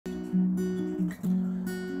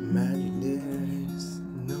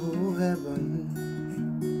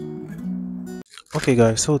Okay,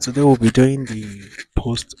 guys, so today we'll be doing the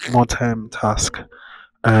post-mortem task,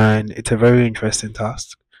 and it's a very interesting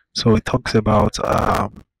task. So it talks about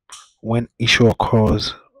when issue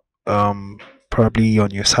occurs, um, probably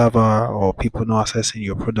on your server or people not accessing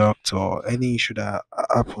your product or any issue that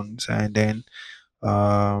happens, and then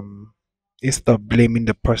um, instead of blaming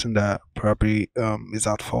the person that probably is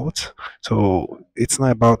at fault. So it's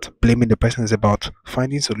not about blaming the person; it's about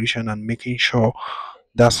finding solution and making sure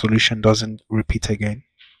that solution doesn't repeat again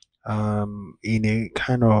in a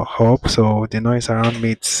kind of hub, so the noise around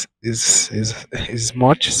me is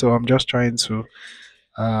much, so I'm just trying to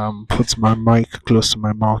put my mic close to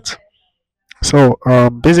my mouth. So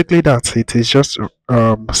basically that's it. It's just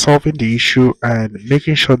solving the issue and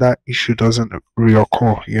making sure that issue doesn't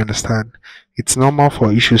reoccur. You understand? It's normal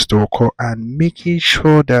for issues to occur, and making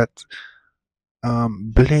sure that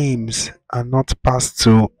blames are not passed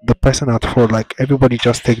to the person at fault. Like everybody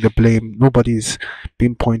just take the blame. Nobody's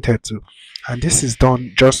being pointed to, and this is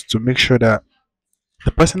done just to make sure that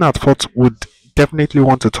the person at fault would definitely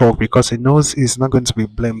want to talk because he knows he's not going to be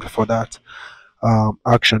blamed for that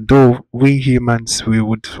action. Though we humans, we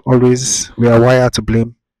are wired to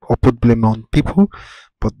blame or put blame on people,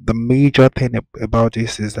 but the major thing about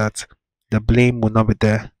this is that the blame will not be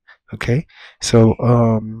there. Okay, so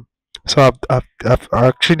I've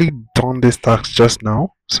actually done this task just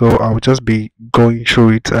now, so I'll just be going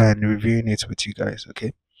through it and reviewing it with you guys.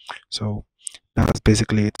 Okay, so that's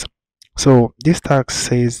basically it. So this task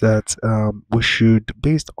says that we should,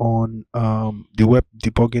 based on the web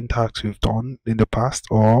debugging tasks we've done in the past,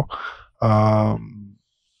 um,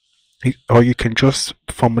 or you can just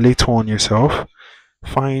formulate one yourself.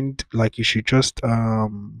 Find like you should just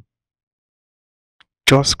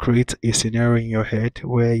create a scenario in your head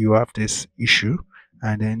where you have this issue,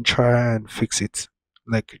 and then try and fix it.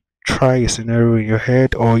 Like try a scenario in your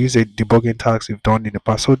head, or use a debugging task you've done in the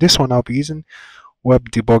past. So this one I'll be using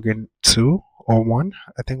web debugging 2 or 1,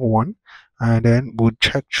 I think 1, and then we'll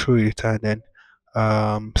check through it and then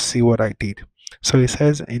see what I did. So it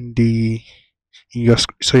says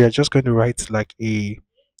so you're just going to write like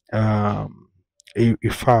um a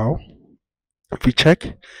file. if you check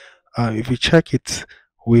if you check it,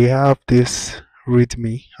 we have this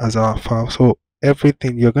readme as our file. So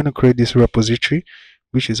everything, you're going to create this repository,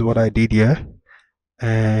 which is what I did here.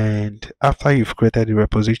 And after you've created the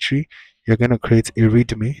repository, you're going to create a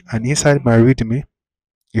readme, and inside my readme,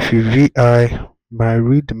 if you vi my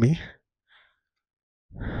readme,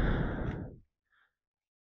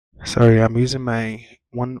 sorry, I'm using my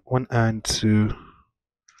one hand to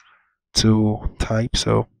type.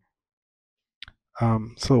 So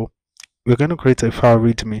we're going to create a file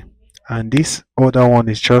readme, and this other one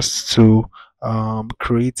is just to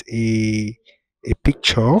create a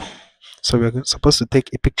picture. So supposed to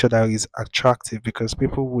take a picture that is attractive, because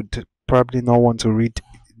people would probably not want to read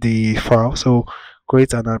the file. So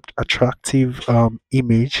create an attractive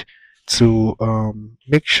image to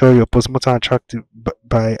make sure your postmortem attractive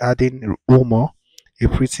by adding humor, a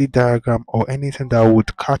pretty diagram, or anything that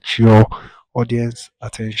would catch your audience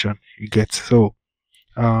attention. You get? So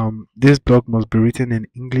this blog must be written in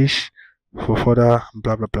English for further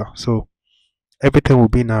blah blah blah. So everything will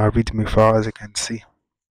be in our readme file, as you can see.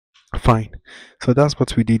 Fine. So that's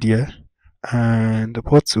what we did here. And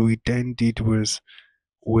what we then did was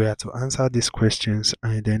we had to answer these questions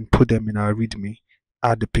and then put them in our readme,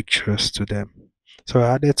 add the pictures to them. So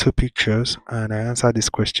I added two pictures and I answered this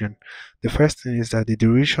question. The first thing is that the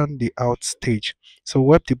duration, the out stage. So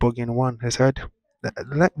web debugging 1, I said,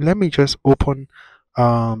 let me just open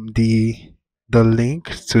the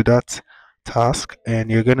link to that task and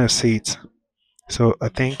you're gonna see it. So I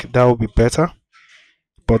think that will be better.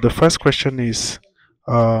 But the first question is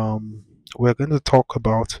we're going to talk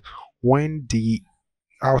about when the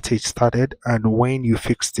outage started and when you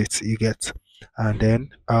fixed it, you get. And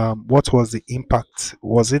then what was the impact?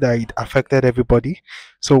 Was it that it affected everybody?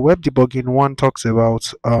 So web debugging 1 talks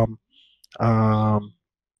about um,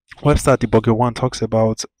 website debugging 1 talks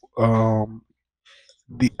about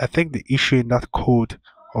the I think the issue in that code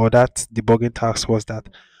or that debugging task was that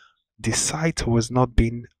the site was not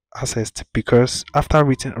being accessed because after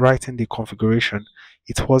writing the configuration,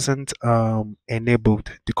 it wasn't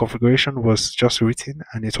enabled. The configuration was just written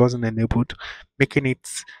and it wasn't enabled, making it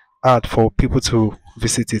hard for people to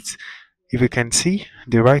visit it. If you can see,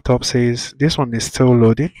 the write-up says this one is still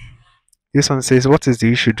loading. This one says, what is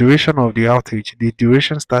the issue? Duration of the outage. The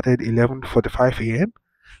duration started 11:45 a.m.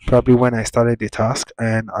 probably when I started the task,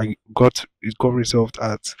 and it got resolved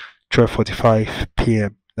at 12:45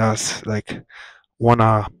 p.m. That's like 1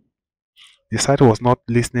 hour. The site was not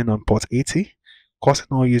listening on port 80, causing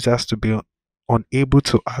all users to be unable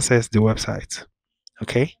to access the website.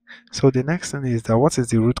 Okay, so the next thing is that what is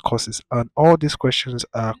the root causes? And all these questions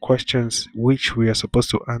are questions which we are supposed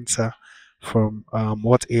to answer from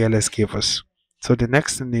what ALS gave us. So the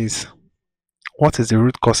next thing is, what is the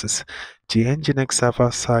root causes? The Nginx server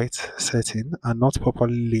site setting are not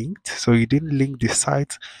properly linked, so you didn't link the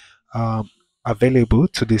site um, available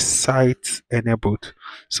to the site enabled.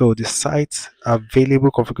 So the site available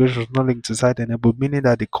configuration was not linked to site enabled, meaning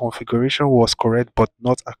that the configuration was correct but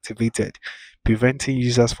not activated, preventing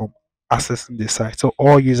users from accessing the site. So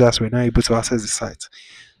all users were not able to access the site.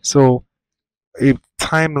 So a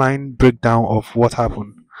timeline breakdown of what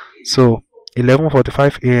happened. So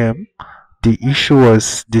 11:45 a.m. the issue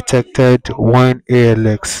was detected when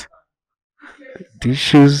ALX. The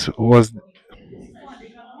issues was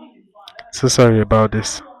so sorry about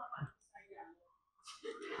this.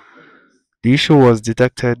 The issue was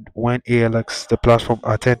detected when ALX, the platform,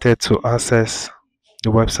 attempted to access the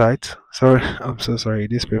website. Sorry, I'm so sorry.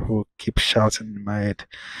 These people keep shouting in my head.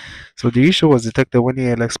 So the issue was detected when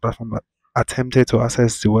ALX platform attempted to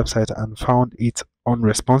access the website and found it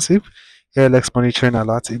unresponsive. ALX monitoring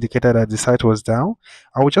alert indicated that the site was down.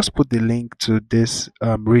 I will just put the link to this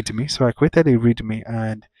README. So I created a README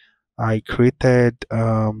and I created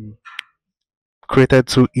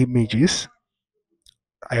two images.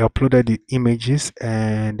 I uploaded the images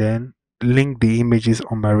and then linked the images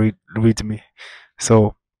on my README.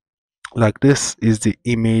 So like this is the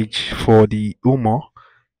image for the UMO.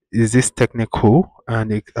 Is this technical?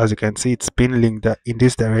 And as you can see, it's been linked that in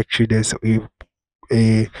this directory there's a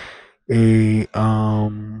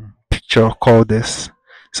picture called this.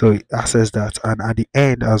 So it access that, and at the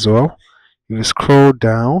end as well, if you scroll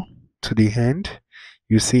down to the end,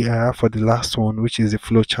 you see I have for the last one, which is the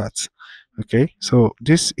flow chart. Okay, so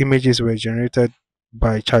these images were generated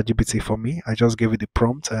by ChatGPT for me. I just gave it the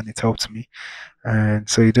prompt and it helped me, and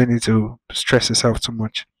so you don't need to stress yourself too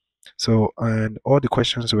much. So, and all the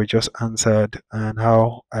questions were just answered and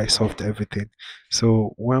how I solved everything.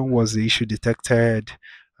 So when was the issue detected,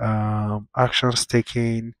 actions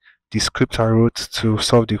taken, the script I wrote to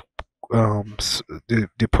solve the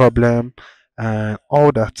problem, and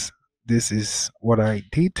all that. This is what I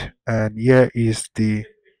did, and here is the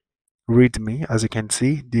readme. As you can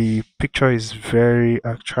see, the picture is very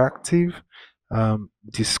attractive.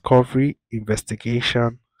 Discovery,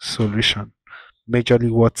 investigation, solution, majorly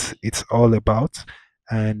what it's all about.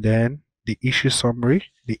 And then the issue summary,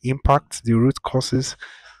 the impact, the root causes,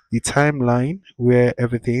 the timeline where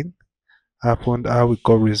everything happened, how it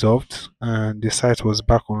got resolved, and the site was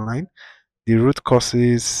back online. The root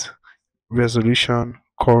causes, resolution,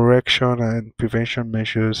 correction, and prevention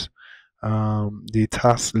measures, the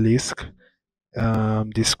task list,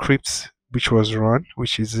 the script which was run,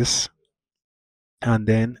 which is this, and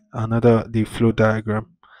then another the flow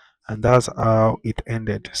diagram, and that's how it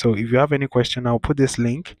ended. So if you have any question, I'll put this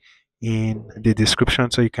link in the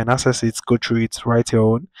description so you can access it, go through it, write your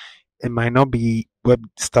own. It might not be web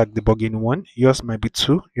stack debugging one, yours might be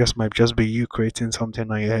two, yours might just be you creating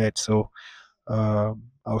something on your head. So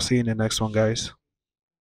I'll see you in the next one, guys.